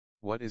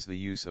What is the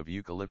use of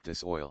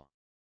eucalyptus oil?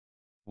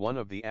 One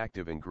of the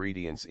active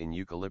ingredients in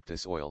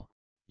eucalyptus oil,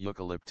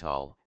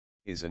 eucalyptol,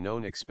 is a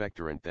known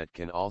expectorant that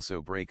can also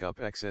break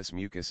up excess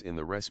mucus in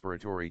the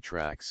respiratory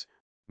tracts,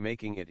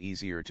 making it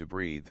easier to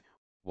breathe,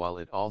 while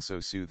it also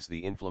soothes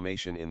the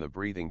inflammation in the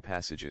breathing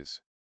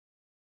passages.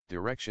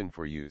 Direction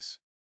for use.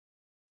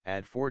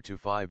 Add 4 to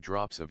 5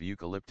 drops of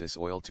eucalyptus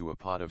oil to a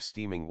pot of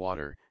steaming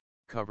water,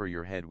 cover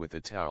your head with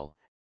a towel,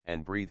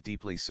 and breathe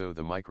deeply so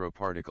the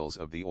microparticles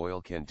of the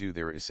oil can do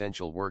their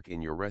essential work in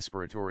your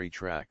respiratory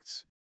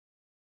tracts.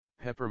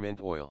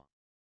 Peppermint oil.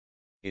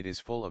 It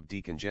is full of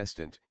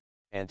decongestant,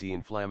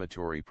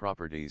 anti-inflammatory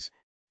properties,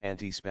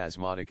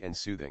 antispasmodic and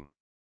soothing.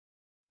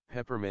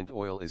 Peppermint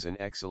oil is an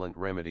excellent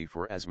remedy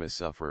for asthma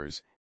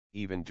sufferers,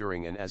 even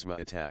during an asthma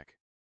attack.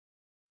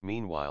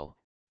 Meanwhile,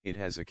 it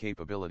has a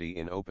capability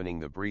in opening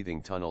the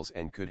breathing tunnels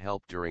and could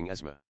help during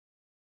asthma.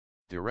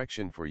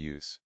 Direction for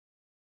use.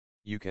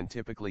 You can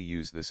typically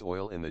use this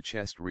oil in the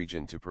chest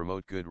region to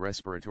promote good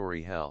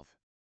respiratory health.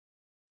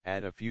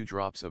 Add a few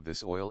drops of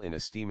this oil in a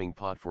steaming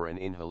pot for an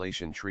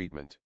inhalation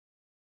treatment.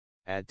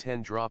 Add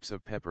 10 drops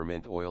of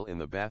peppermint oil in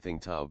the bathing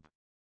tub.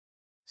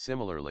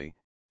 Similarly,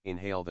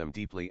 inhale them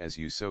deeply as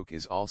you soak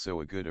is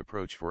also a good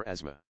approach for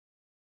asthma.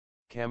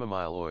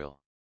 Chamomile oil.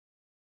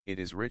 It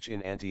is rich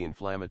in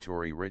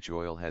anti-inflammatory. Rich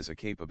oil has a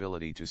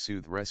capability to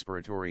soothe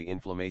respiratory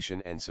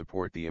inflammation and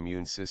support the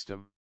immune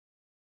system,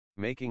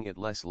 making it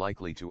less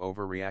likely to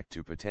overreact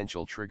to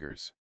potential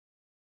triggers.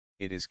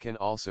 It can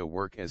also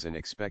work as an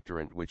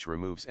expectorant which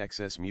removes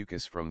excess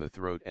mucus from the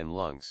throat and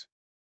lungs,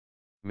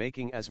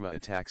 making asthma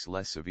attacks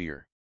less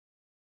severe.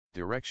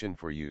 Direction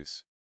for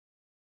use.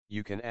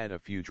 You can add a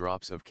few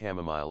drops of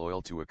chamomile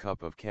oil to a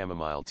cup of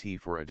chamomile tea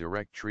for a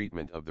direct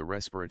treatment of the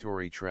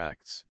respiratory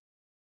tracts.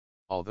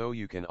 Although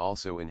you can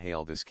also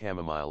inhale this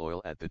chamomile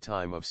oil at the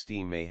time of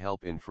steam may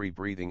help in free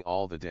breathing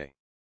all the day.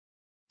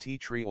 Tea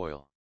tree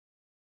oil.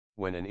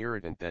 When an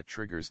irritant that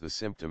triggers the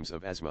symptoms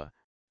of asthma,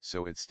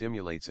 so it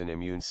stimulates an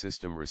immune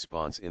system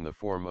response in the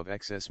form of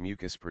excess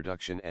mucus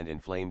production and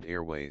inflamed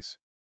airways.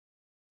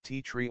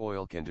 Tea tree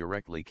oil can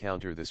directly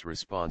counter this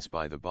response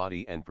by the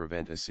body and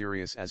prevent a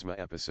serious asthma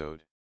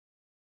episode.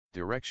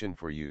 Direction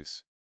for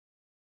use.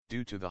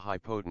 Due to the high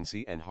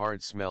potency and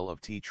hard smell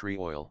of tea tree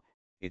oil,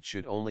 it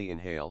should only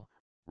inhale,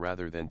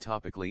 rather than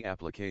topically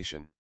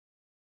application.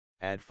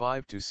 Add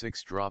 5 to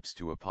 6 drops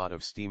to a pot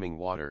of steaming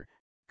water,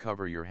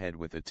 cover your head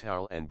with a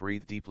towel and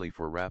breathe deeply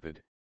for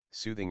rapid,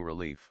 soothing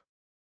relief.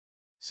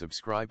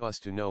 Subscribe us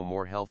to know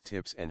more health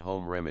tips and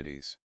home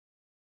remedies.